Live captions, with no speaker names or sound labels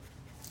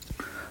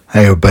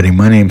Hi everybody,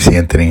 my name's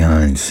Anthony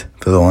Hines.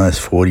 For the last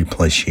 40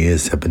 plus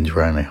years, I've been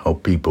trying to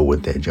help people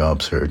with their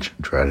job search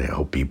and try to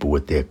help people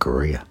with their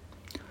career.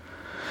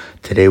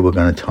 Today we're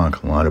going to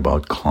talk a lot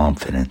about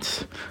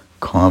confidence.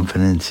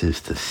 Confidence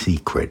is the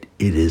secret.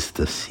 It is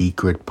the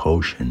secret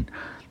potion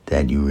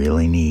that you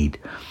really need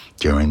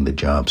during the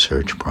job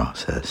search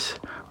process.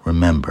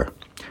 Remember,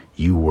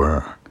 you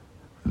were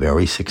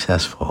very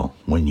successful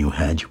when you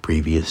had your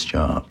previous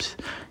jobs.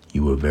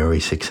 You were very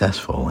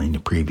successful in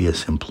your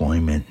previous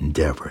employment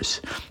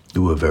endeavors.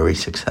 You were very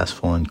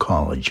successful in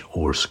college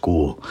or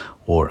school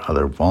or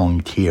other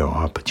volunteer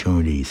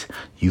opportunities.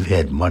 You've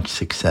had much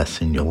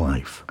success in your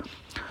life.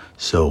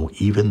 So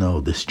even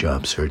though this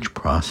job search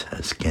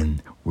process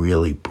can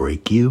really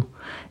break you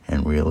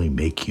and really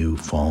make you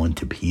fall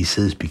into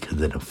pieces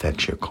because it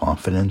affects your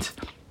confidence,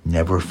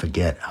 never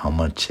forget how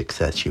much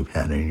success you've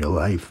had in your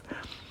life.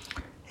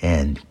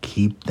 And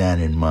keep that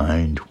in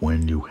mind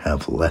when you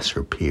have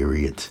lesser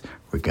periods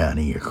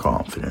regarding your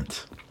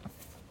confidence.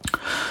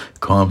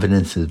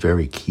 Confidence is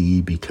very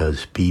key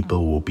because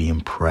people will be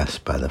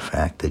impressed by the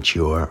fact that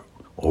you're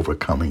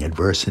overcoming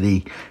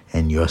adversity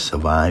and you're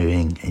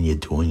surviving and you're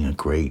doing a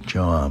great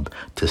job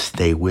to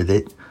stay with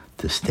it,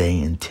 to stay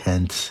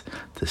intense,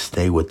 to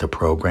stay with the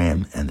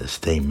program, and to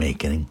stay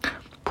making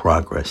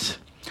progress.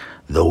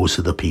 Those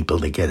are the people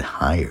that get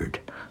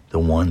hired, the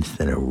ones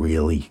that are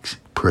really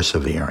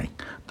persevering,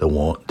 the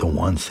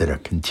ones that are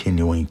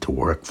continuing to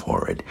work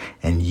for it,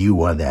 and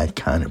you are that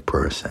kind of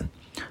person.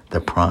 The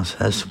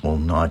process will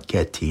not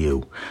get to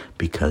you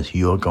because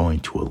you're going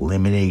to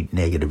eliminate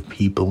negative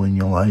people in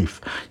your life.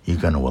 You're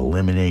going to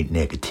eliminate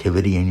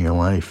negativity in your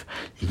life.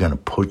 You're going to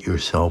put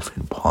yourself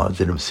in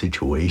positive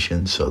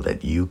situations so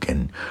that you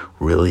can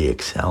really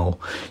excel.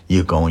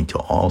 You're going to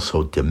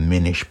also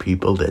diminish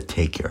people that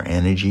take your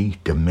energy,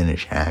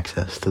 diminish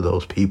access to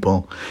those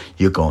people.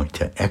 You're going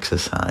to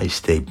exercise,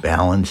 stay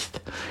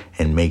balanced,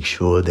 and make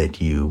sure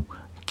that you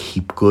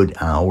keep good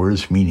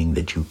hours, meaning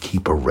that you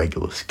keep a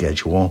regular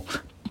schedule.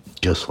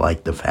 Just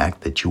like the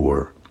fact that you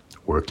are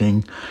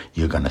working,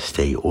 you're going to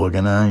stay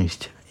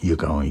organized. You're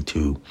going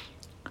to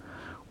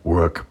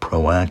work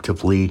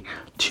proactively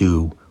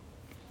to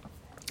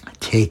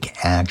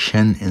take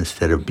action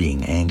instead of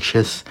being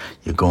anxious.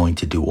 You're going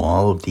to do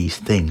all of these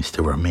things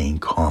to remain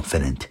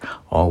confident.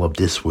 All of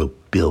this will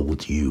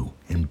build you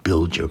and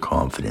build your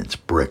confidence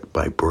brick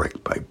by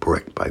brick by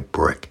brick by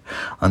brick.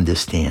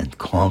 Understand,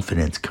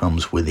 confidence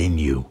comes within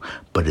you,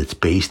 but it's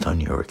based on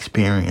your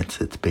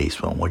experience. It's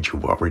based on what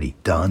you've already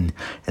done,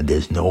 and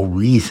there's no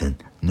reason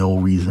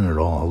at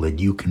all that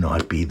you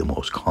cannot be the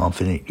most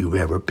confident you've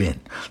ever been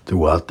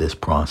throughout this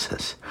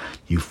process.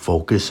 You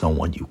focus on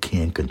what you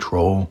can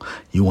control.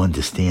 You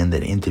understand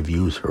that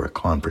interviews are a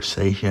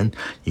conversation.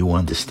 You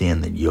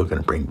understand that you're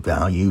going to bring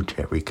value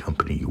to every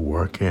company you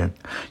work in.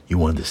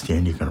 You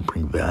understand you're going to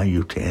bring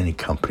value to any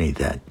company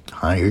that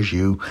hires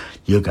you.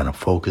 You're going to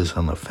focus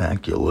on the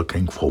fact you're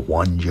looking for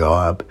one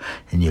job,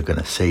 and you're going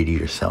to say to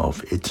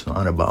yourself, it's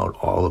not about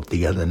all of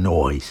the other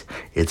noise.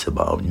 It's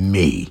about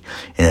me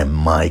and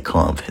my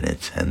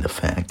confidence. And the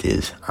fact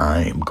is,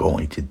 I am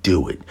going to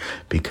do it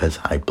because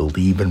I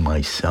believe in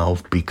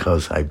myself,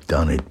 because I've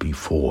done it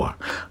before.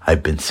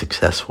 I've been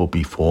successful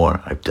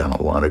before. I've done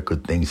a lot of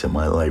good things in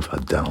my life.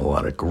 I've done a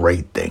lot of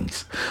great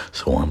things.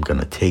 So I'm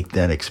going to take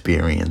that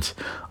experience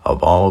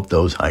of all of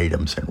those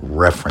items and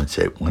reference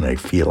it when I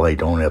feel I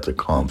don't have the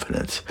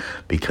confidence,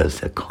 because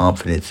the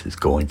confidence is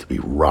going to be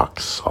rock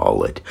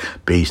solid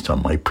based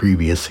on my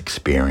previous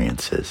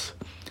experiences.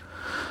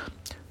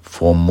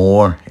 For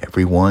more,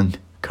 everyone,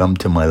 come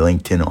to my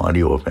LinkedIn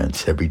audio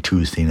events every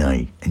Tuesday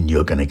night, and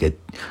you're going to get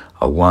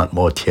a lot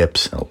more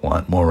tips and a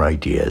lot more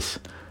ideas.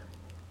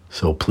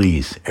 So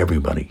please,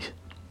 everybody,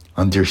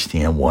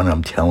 understand what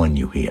I'm telling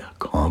you here.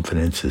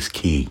 Confidence is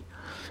key.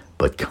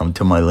 But come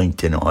to my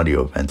LinkedIn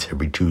audio events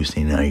every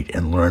Tuesday night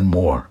and learn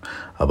more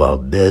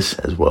about this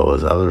as well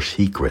as other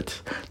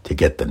secrets to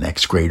get the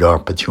next great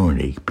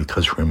opportunity.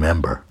 Because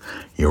remember,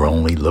 you're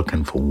only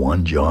looking for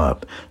one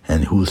job,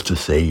 and who's to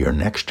say your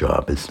next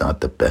job is not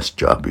the best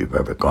job you've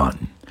ever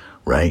gotten,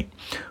 right?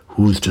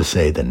 Who's to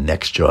say the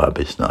next job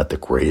is not the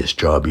greatest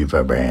job you've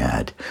ever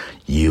had?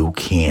 You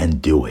can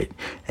do it,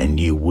 and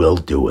you will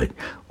do it.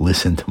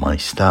 Listen to my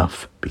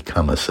stuff.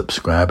 Become a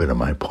subscriber to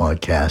my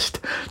podcast.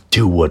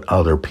 Do what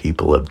other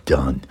people have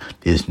done.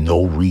 There's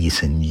no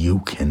reason you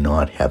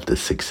cannot have the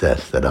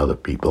success that other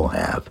people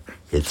have.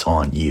 It's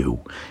on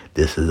you.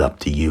 This is up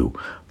to you.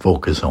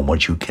 Focus on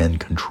what you can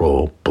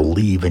control.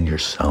 Believe in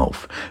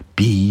yourself.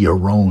 Be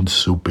your own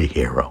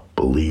superhero.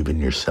 Believe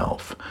in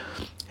yourself.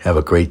 Have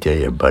a great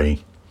day,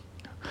 everybody.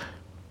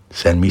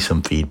 Send me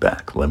some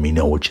feedback. Let me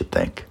know what you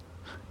think.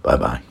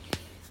 Bye-bye.